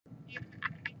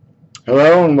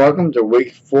Hello and welcome to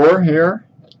week 4 here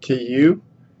at TU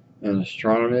in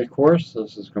astronomy course.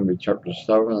 This is going to be chapter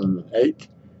 7 and 8.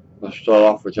 We'll start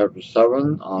off with chapter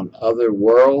 7 on other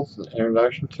worlds and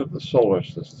introduction to the solar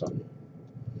system.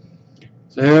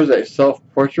 So here's a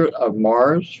self-portrait of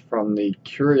Mars from the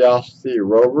Curiosity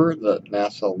rover that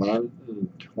NASA landed in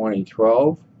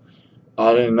 2012.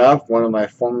 Oddly enough, one of my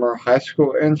former high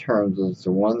school interns is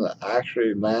the one that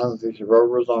actually lands these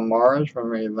rovers on Mars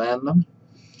when we land them.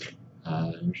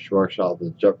 She works out at the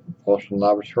Jet Propulsion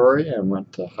Laboratory and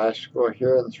went to high school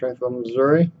here in Springfield,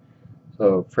 Missouri.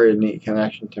 So a pretty neat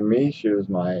connection to me. She was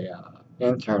my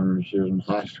intern when she was in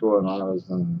high school and I was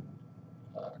in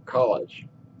college.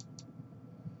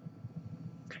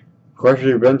 Of course,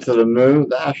 we've been to the moon with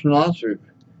the astronauts. We've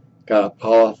got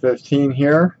Apollo 15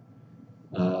 here.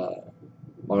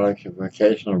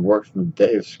 Modification of work from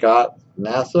Dave Scott,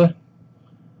 NASA.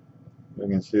 You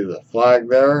can see the flag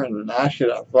there, and actually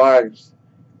that flag's,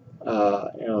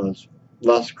 there's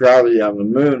less gravity on the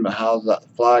moon, but how's that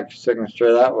flag sticking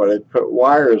straight out? Well, they put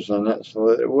wires in it so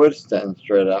that it would stand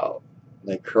straight out.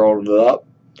 They curled it up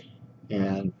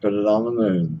and put it on the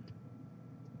moon.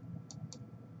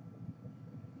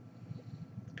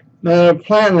 Now, the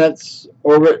planets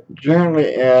orbit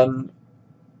generally in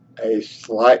a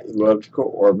slight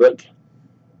elliptical orbit.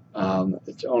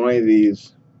 It's only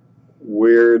these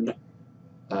weird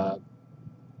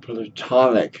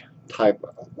plutonic type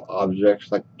of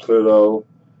objects like Pluto,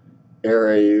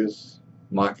 Aries,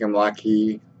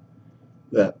 Makemake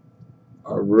that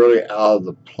are really out of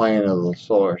the plane of the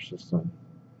solar system.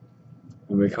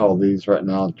 And we call these right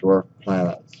now dwarf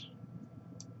planets.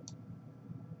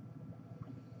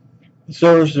 The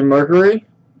surface of Mercury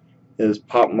is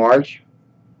Pop March.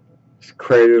 There's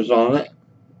craters on it.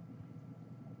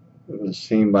 It was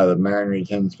seen by the Mariner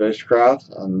 10 spacecraft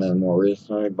and then more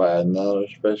recently by another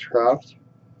spacecraft.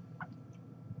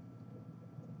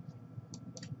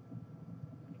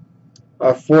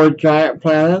 Our 4 giant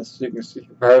planets, you can see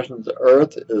comparisons to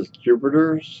Earth, is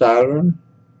Jupiter, Saturn,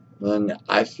 then the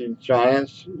icy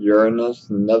giants, Uranus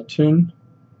and Neptune.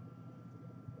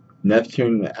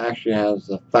 Neptune actually has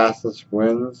the fastest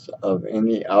winds of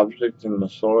any object in the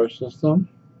solar system.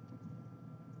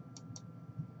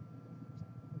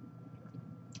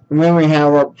 And then we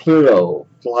have our Pluto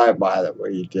flyby that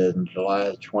we did in July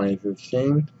of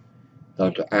 2015.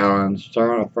 Dr. Alan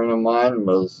Stern, a friend of mine,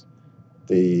 was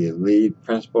the lead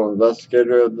principal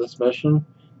investigator of this mission,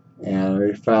 and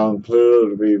we found Pluto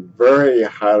to be very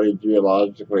highly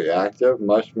geologically active,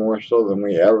 much more so than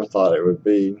we ever thought it would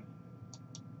be.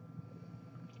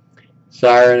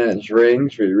 Saturn and its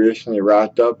rings, we recently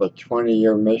wrapped up a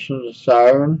 20-year mission to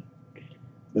Saturn.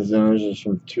 This image is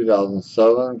from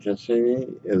 2007. Cassini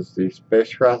is the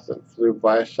spacecraft that flew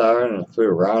by Saturn and flew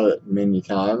around it many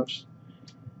times.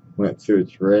 Went through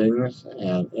its rings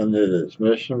and ended its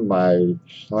mission by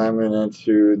slamming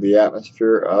into the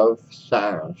atmosphere of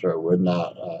Saturn so it would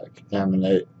not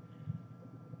contaminate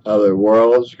other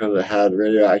worlds because it had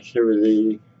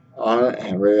radioactivity on it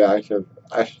and radioactive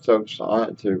isotopes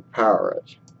on it to power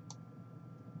it.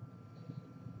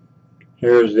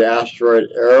 Here's the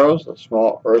asteroid Eros, a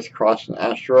small Earth-crossing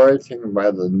asteroid taken by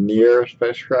the NEAR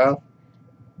spacecraft.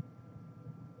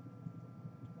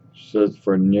 Stood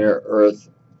for Near Earth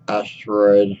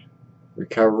Asteroid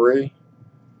Recovery.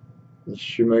 The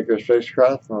Shoemaker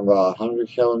spacecraft from about 100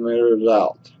 kilometers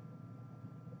out.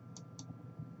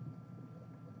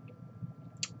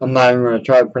 I'm not even going to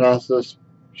try to pronounce this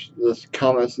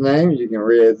comet's name. You can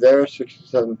read it there,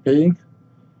 67P.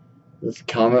 This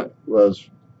comet was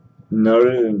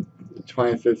noted in the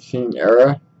 2015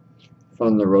 era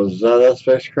from the Rosetta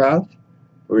spacecraft.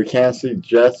 We can see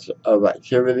jets of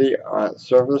activity on its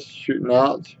surface shooting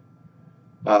out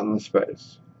in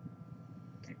space.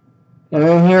 And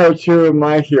then here are 2 of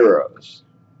my heroes.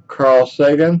 Carl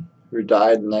Sagan, who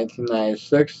died in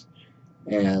 1996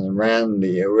 and ran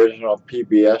the original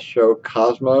PBS show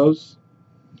Cosmos.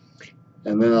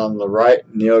 And then on the right,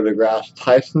 Neil deGrasse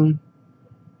Tyson.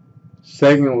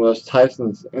 Sagan was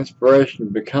Tyson's inspiration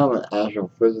to become an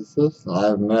astrophysicist, and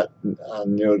I've met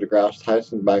Neil deGrasse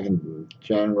Tyson back in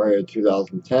January of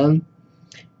 2010.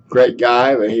 Great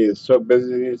guy, but he is so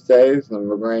busy these days, and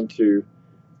we're going to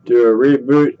do a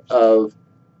reboot of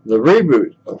the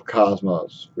reboot of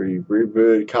Cosmos. We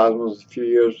rebooted Cosmos a few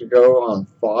years ago on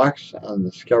Fox on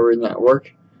Discovery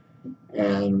Network,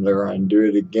 and they're going to do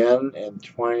it again in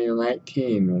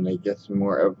 2019 when they get some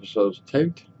more episodes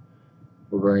taped.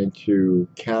 We're going to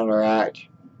counteract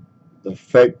the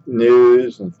fake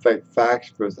news and fake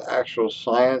facts with actual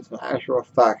science and actual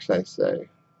facts, I say.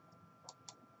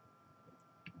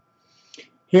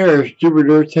 Here is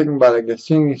Jupiter taken by the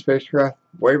Cassini spacecraft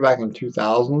way back in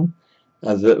 2000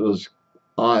 as it was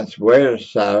on its way to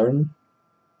Saturn.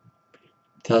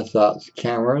 Test out its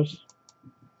cameras.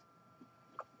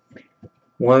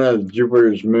 One of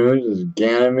Jupiter's moons is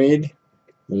Ganymede. It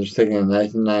was taken in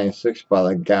 1996 by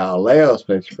the Galileo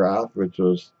spacecraft, which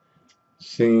was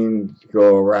seen to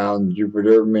go around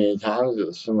Jupiter many times. It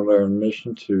was similar in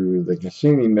mission to the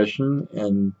Cassini mission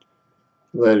in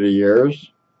later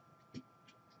years.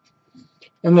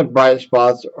 And the bright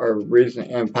spots are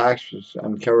recent impacts which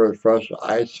uncovered fresh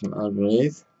ice from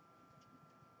underneath.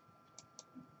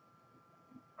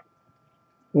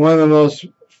 One of the most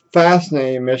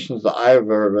fascinating missions that I've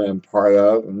ever been a part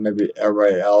of, and maybe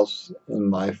everybody else in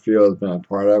my field has been a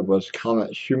part of, was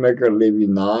Comet Shoemaker-Levy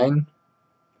 9.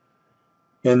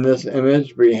 In this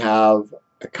image, we have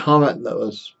a comet that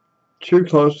was too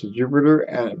close to Jupiter,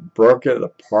 and it broke it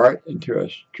apart into a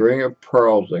string of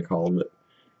pearls, they called it.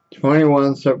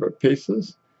 21 separate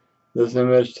pieces. This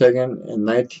image taken in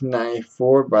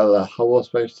 1994 by the Hubble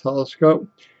Space Telescope.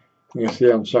 You can see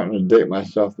I'm starting to date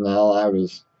myself now. I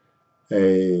was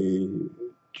a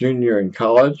junior in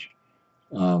college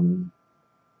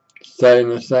studying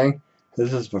this thing.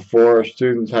 This is before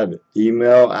students had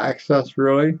email access,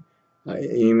 really.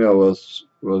 Email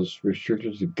was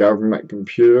restricted to government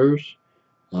computers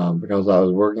because I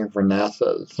was working for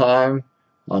NASA at the time.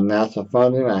 On NASA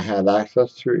funding, I had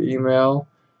access to email,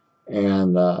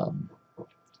 and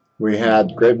we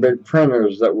had great big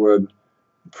printers that would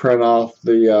print off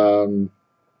the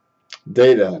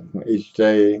data each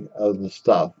day of the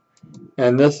stuff.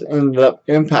 And this ended up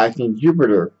impacting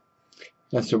Jupiter.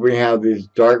 And so we have these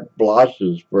dark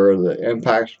blotches where the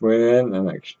impacts went in and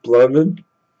exploded.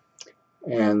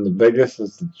 And the biggest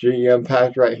is the G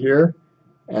impact right here.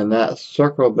 And that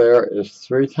circle there is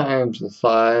 3 times the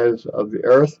size of the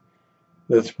Earth.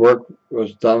 This work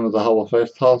was done with the Hubble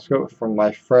Space Telescope from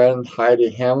my friend Heidi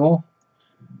Hammel.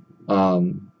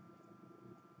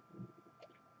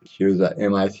 She was at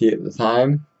MIT at the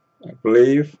time, I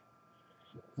believe,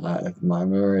 if my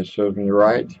memory serves me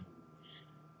right.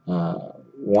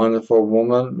 Wonderful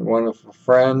woman, wonderful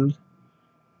friend,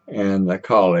 and a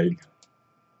colleague.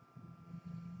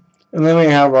 And then we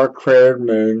have our cratered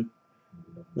moon.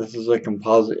 This is a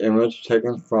composite image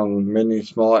taken from many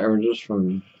smaller images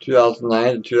from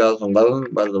 2009 to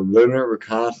 2011 by the Lunar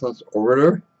Reconnaissance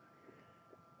Orbiter.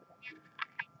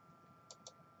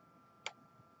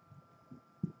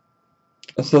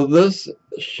 So this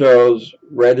shows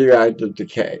radioactive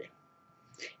decay.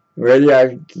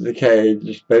 Radioactive decay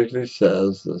just basically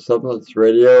says that something that's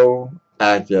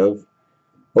radioactive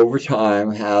over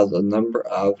time has a number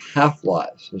of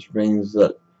half-lives, which means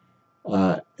that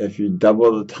if you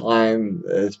double the time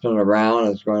it's been around,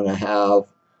 it's going to have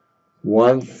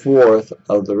 1/4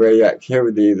 of the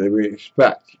radioactivity that we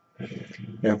expect.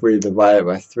 If we divide it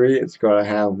by 3, it's going to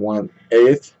have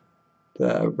 1/8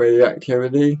 the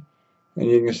radioactivity, and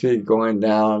you can see going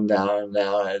down and down and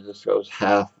down, and it just goes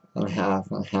half and half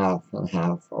and half and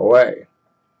half away.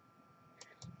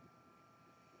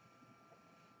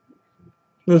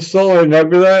 The solar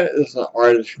nebula is an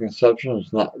artist's conception,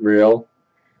 it's not real.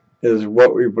 It is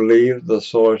what we believe the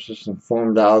solar system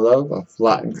formed out of, a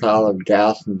flattened cloud of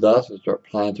gas and dust as our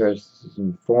planetary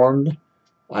system formed.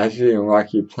 Icy and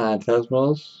rocky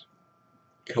planetesimals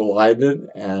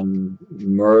collided and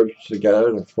merged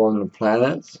together to form the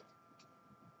planets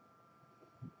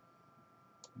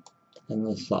and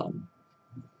the sun.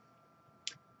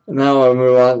 And now we'll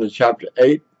move on to chapter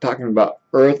 8, talking about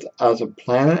Earth as a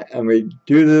planet, and we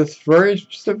do this very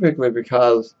specifically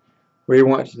because we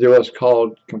want to do what's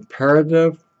called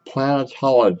comparative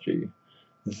planetology.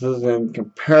 This is in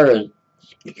comparing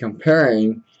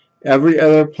every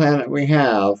other planet we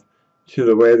have to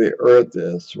the way the Earth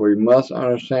is. So we must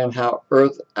understand how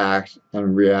Earth acts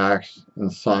and reacts in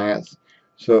science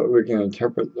so that we can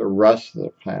interpret the rest of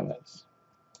the planets.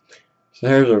 So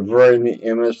here's a very neat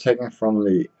image taken from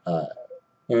the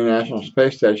International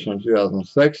Space Station in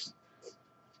 2006.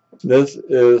 This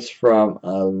is from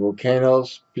a volcano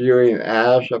spewing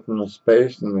ash up into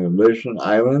space in the Aleutian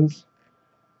Islands.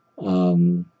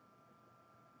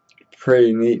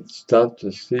 Pretty neat stuff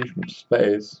to see from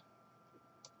space.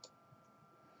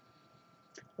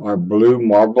 Our blue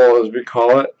marble, as we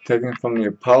call it, taken from the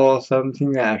Apollo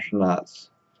 17 astronauts.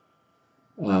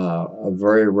 A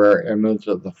very rare image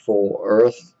of the full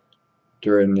Earth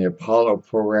during the Apollo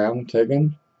program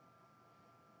taken.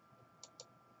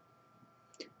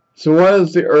 So what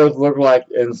does the Earth look like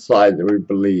inside that we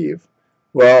believe?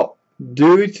 Well,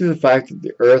 due to the fact that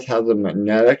the Earth has a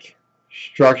magnetic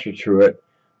structure to it,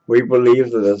 we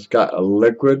believe that it's got a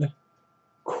liquid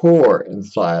core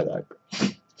inside it.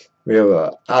 We have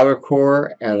an outer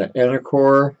core and an inner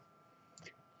core.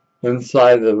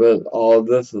 Inside of it, all of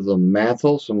this is a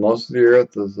mantle. So most of the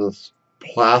Earth is this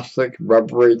plastic,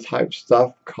 rubbery type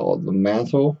stuff called the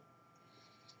mantle.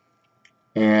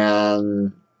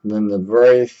 And then the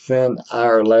very thin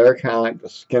outer layer, kind of like the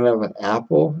skin of an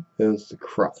apple, is the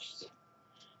crust.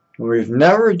 And we've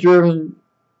never drilled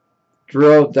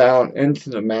down into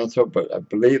the mantle, but I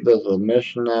believe there's a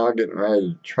mission now getting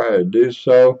ready to try to do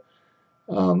so.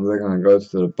 They're going to go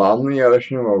to the bottom of the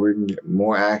ocean where we can get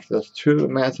more access to the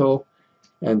mantle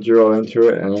and drill into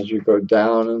it. And as you go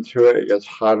down into it, it gets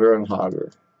hotter and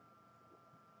hotter.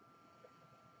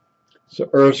 So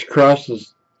Earth's crust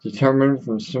is determined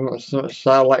from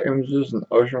satellite images and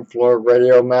ocean floor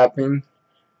radio mapping.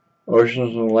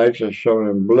 Oceans and lakes are shown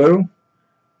in blue.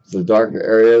 The darker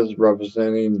areas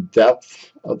representing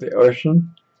depth of the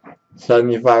ocean.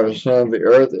 75% of the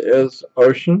Earth is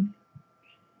ocean.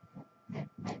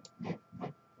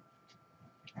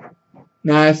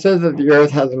 Now I said that the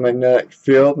Earth has a magnetic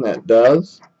field, and it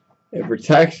does. It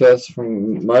protects us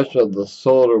from much of the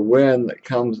solar wind that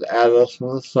comes at us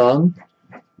from the sun.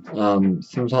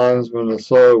 Sometimes when the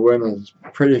solar wind is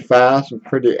pretty fast and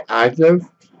pretty active,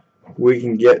 we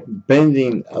can get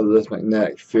bending of this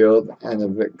magnetic field, and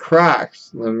if it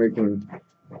cracks, then we can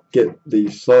get the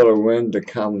solar wind to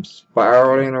come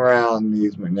spiraling around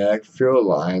these magnetic field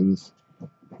lines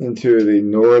into the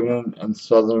northern and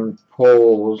southern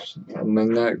poles,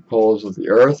 magnetic poles of the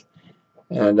Earth,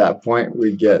 and at that point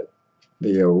we get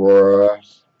the aurora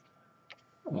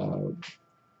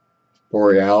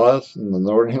borealis in the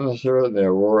northern hemisphere, the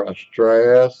aurora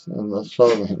australis in the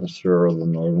southern hemisphere of the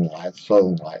northern lights,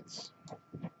 southern lights.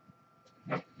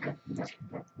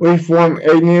 We form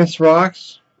igneous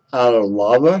rocks out of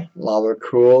lava. Lava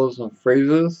cools and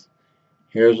freezes.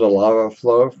 Here's a lava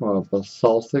flow from a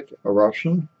basaltic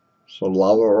eruption. So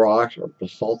lava rocks are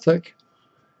basaltic.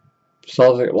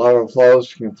 Basaltic lava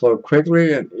flows can flow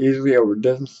quickly and easily over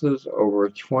distances over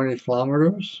 20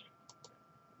 kilometers.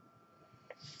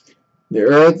 The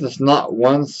Earth is not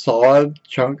one solid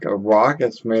chunk of rock.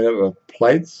 It's made up of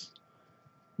plates.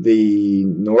 The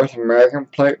North American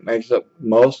plate makes up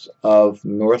most of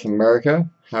North America.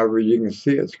 However, you can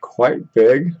see it's quite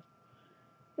big.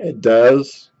 It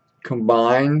does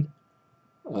combine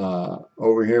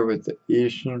over here with the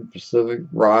Eastern Pacific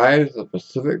Rise, the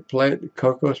Pacific Plate, the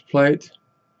Cocos Plate,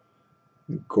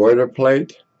 the Goiter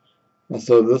Plate. And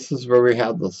so this is where we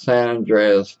have the San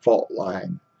Andreas Fault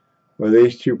Line, where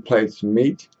these two plates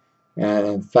meet. And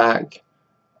in fact,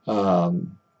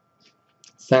 San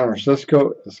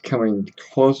Francisco is coming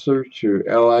closer to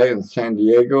LA and San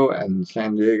Diego and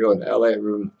LA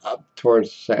moving up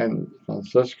towards San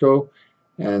Francisco,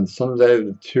 and someday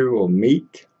the two will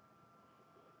meet.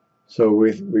 So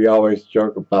we always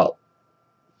joke about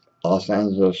Los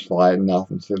Angeles sliding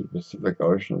off into the Pacific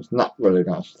Ocean. It's not really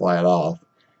going to slide off.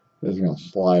 It's going to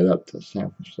slide up to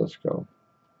San Francisco.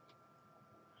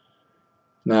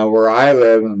 Now, where I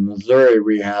live in Missouri,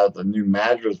 we have the New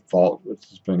Madrid Fault, which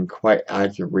has been quite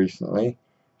active recently.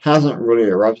 Hasn't really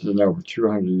erupted in over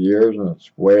 200 years, and it's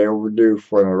way overdue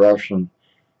for an eruption.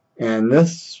 And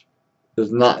this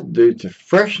is not due to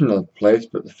friction of the plates,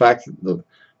 but the fact that the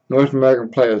North American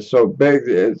plate is so big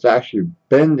that it's actually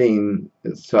bending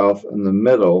itself in the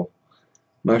middle,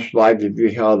 much like if you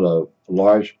held a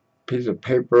large piece of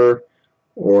paper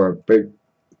or a big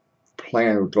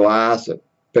pane of glass. It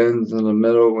bends in the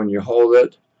middle when you hold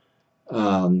it.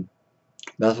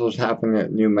 That's what's happening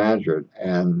at New Madrid,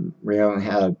 and we haven't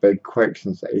had a big quake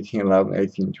since 1811,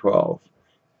 1812,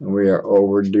 and we are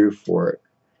overdue for it.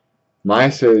 My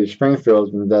city, Springfield,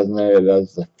 has been designated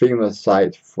as the FEMA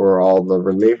site for all the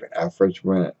relief efforts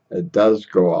when it does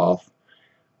go off,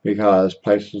 because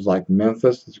places like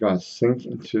Memphis is going to sink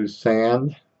into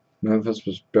sand. Memphis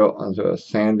was built onto a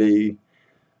sandy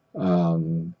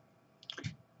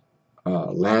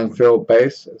landfill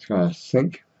base. It's going to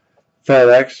sink.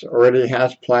 FedEx already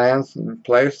has plans in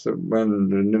place that when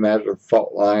the New Madrid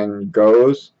Fault Line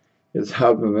goes, its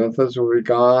hub in Memphis will be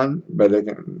gone, but it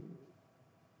can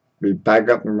be back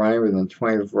up and running within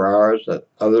 24 hours at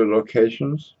other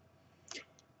locations.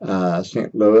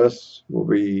 St. Louis will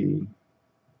be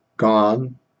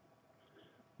gone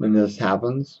when this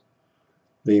happens.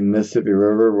 The Mississippi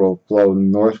River will flow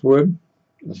northward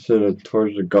instead of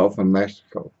towards the Gulf of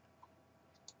Mexico.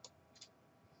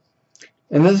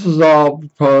 And this was all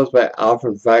proposed by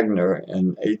Alfred Wegener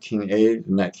in 1880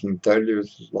 to 1930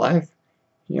 was his life.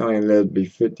 He only lived to be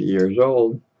 50 years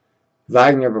old.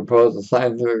 Wegener proposed a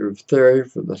scientific theory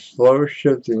for the slow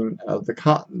shifting of the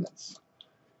continents.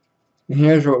 And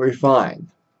here's what we find.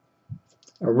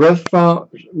 A rift zone,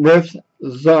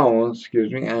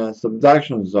 and a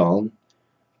subduction zone.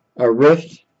 A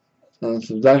rift and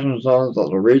subduction zones are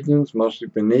the regions mostly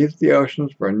beneath the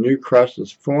oceans where new crust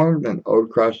is formed and old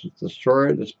crust is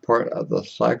destroyed as part of the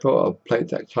cycle of plate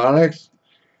tectonics.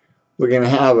 We can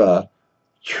have a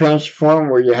trench form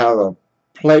where you have a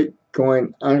plate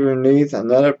going underneath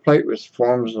another plate which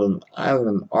forms an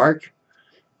island arc.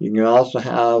 You can also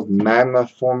have magma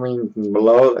forming from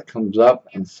below that comes up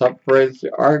and separates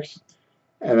the arcs.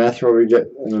 And that's where we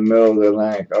get in the middle of the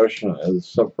Atlantic Ocean is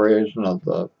separation of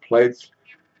the plates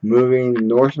moving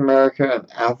North America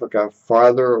and Africa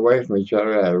farther away from each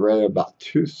other at a rate of about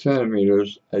 2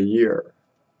 centimeters a year.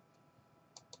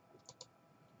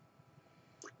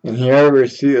 And here we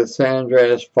see the San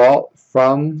Andreas Fault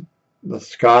from the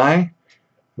sky.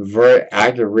 A very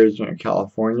active region in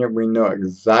California. We know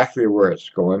exactly where it's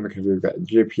going because we've got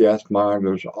GPS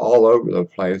monitors all over the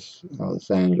place on the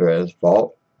San Andreas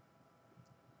Fault.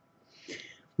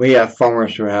 We have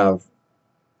farmers who have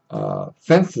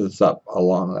fences up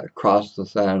across the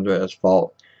San Andreas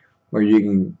Fault where you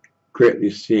can greatly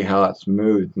see how it's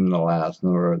moved in the last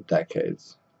number of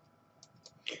decades.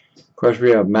 Of course,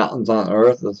 we have mountains on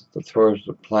Earth. This is the Torres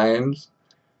Plains,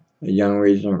 a young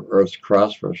region of Earth's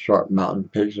crust where sharp mountain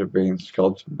peaks are being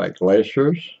sculpted by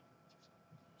glaciers.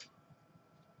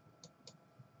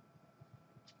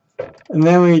 And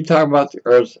then we talk about the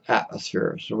Earth's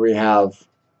atmosphere. So we have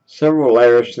several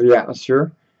layers to the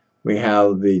atmosphere. We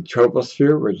have the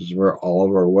troposphere, which is where all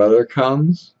of our weather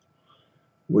comes.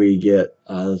 We get,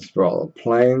 this is where all the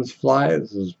planes fly.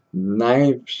 This is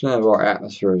 90% of our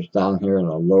atmosphere is down here in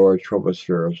the lower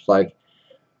troposphere. It's like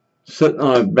sitting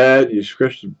on a bed, you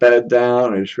squish the bed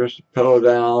down, or you squish the pillow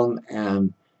down,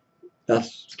 and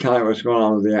that's kind of what's going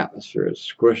on with the atmosphere. It's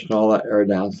squishing all that air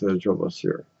down to the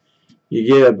troposphere. You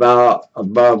get about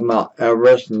above Mount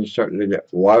Everest, and you start to get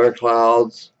water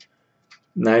clouds,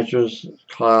 nitrous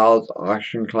clouds,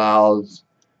 oxygen clouds,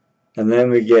 and then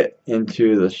we get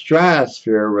into the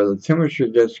stratosphere where the temperature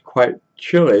gets quite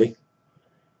chilly,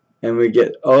 and we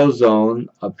get ozone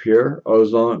up here.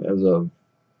 Ozone is a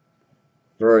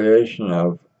variation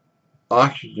of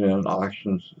oxygen.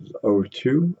 Oxygen is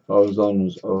O2, ozone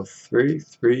is O3,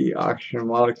 3 oxygen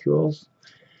molecules.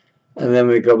 And then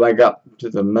we go back up to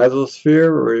the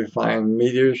mesosphere where we find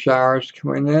meteor showers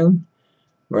coming in.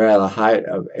 We're at a height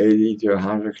of 80 to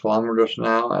 100 kilometers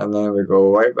now, and then we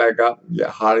go right back up, get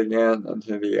hot again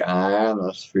into the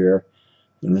ionosphere,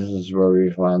 and this is where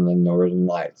we find the northern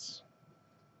lights.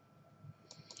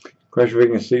 Of course, we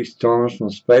can see storms from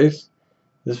space.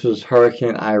 This was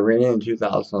Hurricane Irene in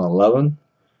 2011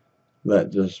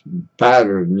 that just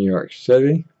battered New York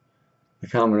City. The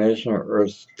combination of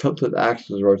Earth's tilted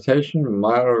axis rotation,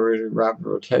 moderately rapid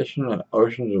rotation, and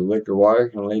oceans of liquid water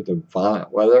can lead to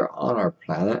violent weather on our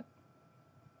planet.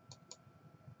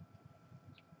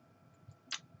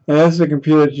 And this is a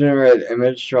computer-generated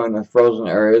image showing the frozen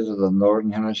areas of the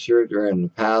northern hemisphere during the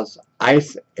past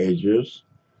ice ages.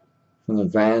 From the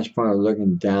vantage point of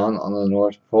looking down on the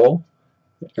North Pole,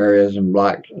 the areas in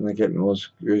black indicate the most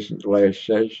recent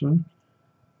glaciation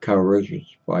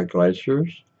coverage by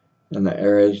glaciers, and the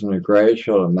areas in the gray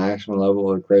show the maximum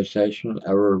level of glaciation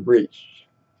ever reached.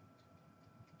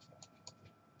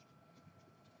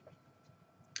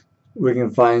 We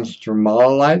can find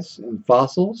stromatolites in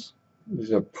fossils.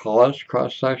 These are polished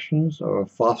cross-sections of a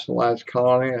fossilized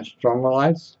colony of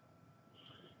stromatolites.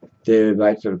 Dated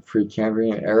back to the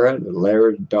Precambrian era, the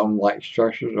layered dome-like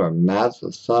structures are mats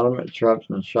of sediment trapped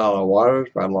in shallow waters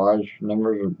by large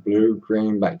numbers of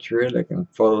blue-green bacteria that can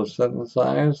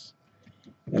photosynthesize.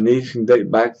 And these can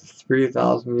date back to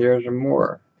 3,000 years or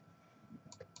more.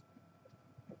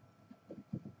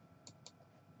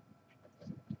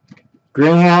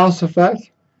 Greenhouse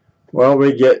effect? Well,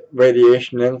 we get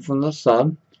radiation in from the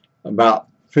sun. About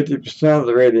 50% of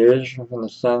the radiation from the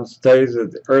sun stays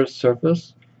at the Earth's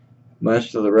surface.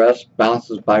 Most of the rest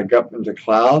bounces back up into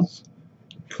clouds.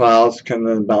 Clouds can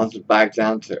then bounce back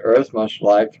down to Earth, much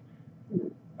like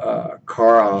a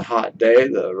car on a hot day.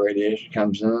 The radiation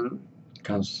comes in,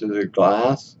 comes through the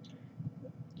glass,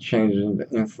 changes into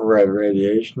infrared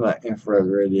radiation. That infrared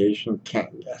radiation can't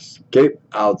escape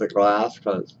out of the glass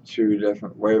because it's 2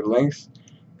 different wavelengths.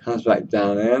 Comes back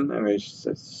down in, and we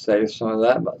save some of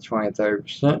that, about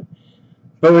 20–30%.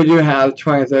 But we do have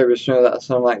 20–30% of that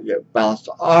sunlight get bounced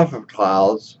off of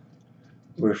clouds,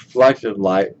 reflected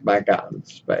light back out into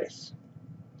space.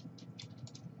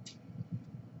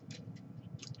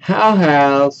 How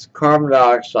has carbon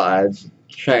dioxide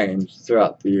changed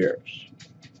throughout the years?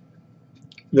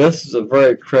 This is a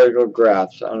very critical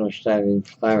graph to understanding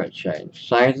climate change.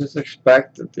 Scientists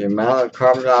expect that the amount of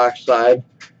carbon dioxide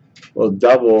will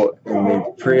double in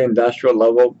the pre-industrial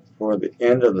level for the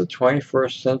end of the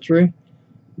 21st century.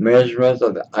 Measurements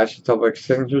of the isotopic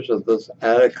signatures of this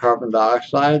added carbon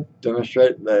dioxide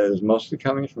demonstrate that it is mostly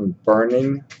coming from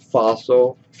burning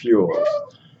fossil fuels.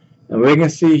 And we can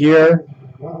see here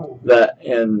that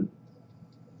in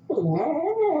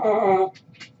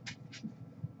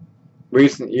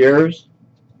recent years,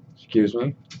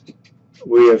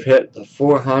 we have hit the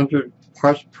 400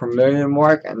 parts per million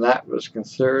mark, and that was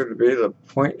considered to be the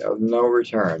point of no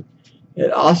return.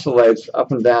 It oscillates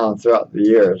up and down throughout the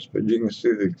years, but you can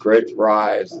see the great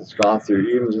rise it's gone through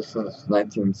even just since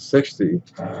 1960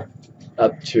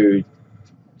 up to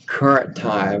current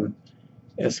time.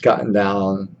 It's gotten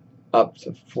down up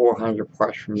to 400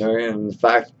 parts per million. In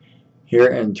fact, here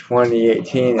in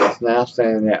 2018, it's now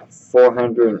standing at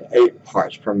 408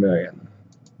 parts per million.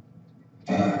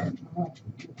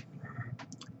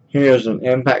 Here's an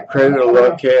impact crater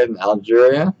located in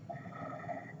Algeria.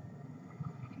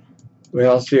 We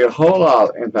don't see a whole lot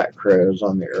of impact craters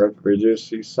on the Earth. We do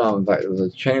see some. In fact, there's a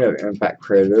chain of impact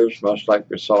craters, much like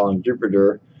we saw on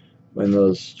Jupiter when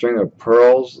those string of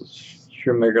pearls,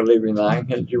 Shoemaker Levy 9,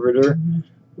 hit Jupiter.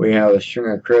 We have a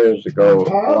string of craters that go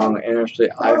along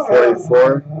Interstate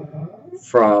I-44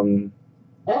 from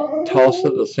Tulsa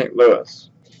to St. Louis.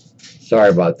 Sorry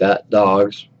about that,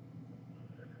 dogs.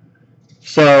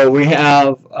 So we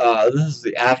have, this is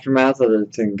the aftermath of the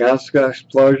Tunguska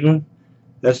explosion.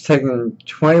 That's taken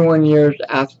 21 years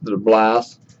after the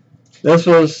blast. This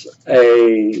was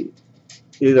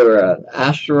either an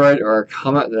asteroid or a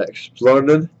comet that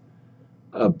exploded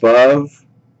above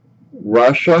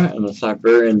Russia in the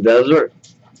Siberian desert,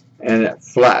 and it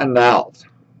flattened out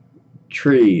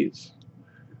trees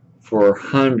for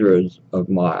hundreds of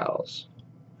miles,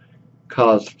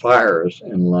 caused fires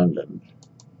in London.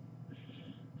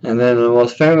 And then the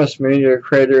most famous meteor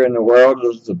crater in the world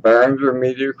is the Barringer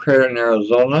meteor crater in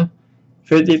Arizona,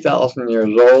 50,000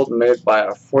 years old, made by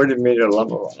a 40-meter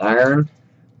lump of iron,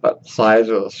 about the size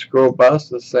of a school bus.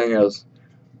 This thing is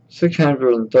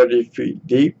 630 feet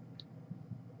deep,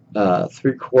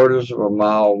 3/4 of a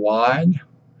mile wide,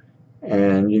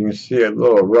 and you can see a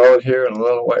little road here and a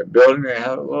little white building. They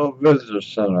have a little visitor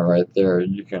center right there.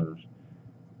 You can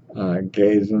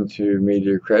gaze into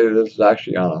meteor crater. This is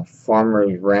actually on a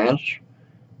farmer's ranch,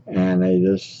 and they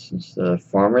just, instead of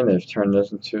farming, they've turned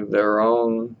this into their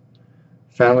own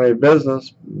family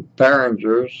business,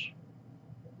 Barringers.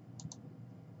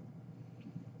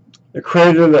 The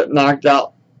crater that knocked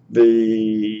out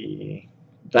the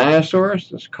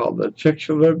dinosaurs is called the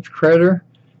Chicxulub crater,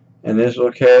 and is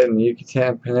located in the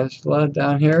Yucatan Peninsula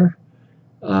down here.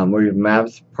 We've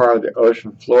mapped part of the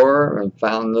ocean floor and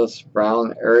found this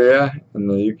brown area in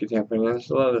the Yucatan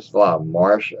Peninsula. There's a lot of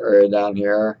marsh area down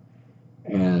here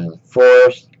and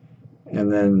forest.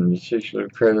 And then the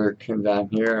Chicxulub crater came down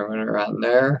here and went around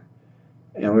there.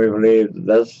 And we believe that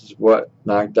this is what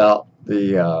knocked out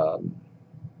the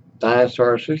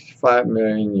dinosaurs 65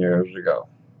 million years ago.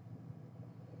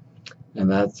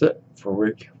 And that's it for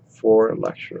week 4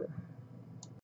 lecture.